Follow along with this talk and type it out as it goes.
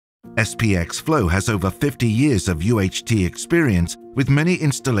SPX FLOW has over 50 years of UHT experience with many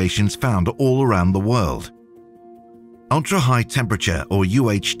installations found all around the world. Ultra-high temperature or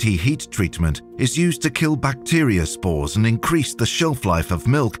UHT heat treatment is used to kill bacteria spores and increase the shelf life of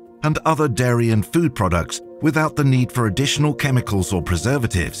milk and other dairy and food products without the need for additional chemicals or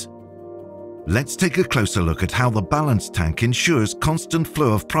preservatives. Let's take a closer look at how the balance tank ensures constant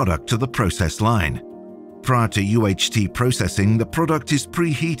flow of product to the process line. Prior to UHT processing, the product is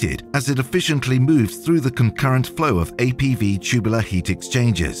preheated as it efficiently moves through the concurrent flow of APV tubular heat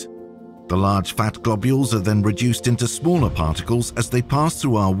exchangers. The large fat globules are then reduced into smaller particles as they pass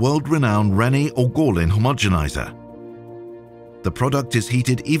through our world-renowned Rennie or Gorlin homogenizer. The product is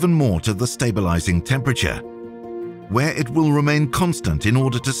heated even more to the stabilizing temperature, where it will remain constant in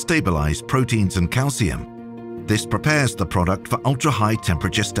order to stabilize proteins and calcium. This prepares the product for ultra-high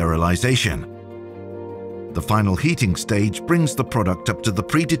temperature sterilization. The final heating stage brings the product up to the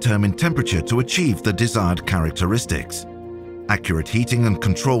predetermined temperature to achieve the desired characteristics. Accurate heating and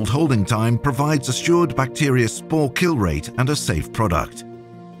controlled holding time provides assured bacteria spore kill rate and a safe product.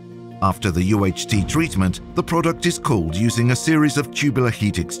 After the UHT treatment, the product is cooled using a series of tubular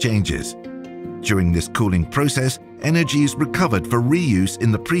heat exchangers. During this cooling process, energy is recovered for reuse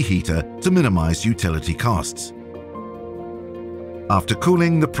in the preheater to minimize utility costs. After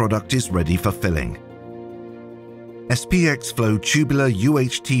cooling, the product is ready for filling. SPX FLOW tubular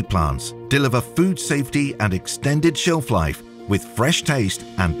UHT plants deliver food safety and extended shelf life with fresh taste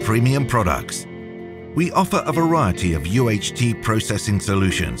and premium products. We offer a variety of UHT processing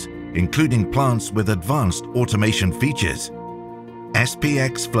solutions, including plants with advanced automation features.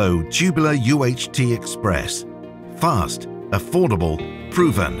 SPX FLOW Tubular UHT Express. Fast, affordable,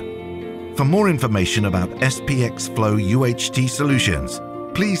 proven. For more information about SPX FLOW UHT solutions,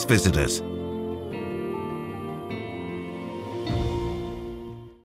 please visit us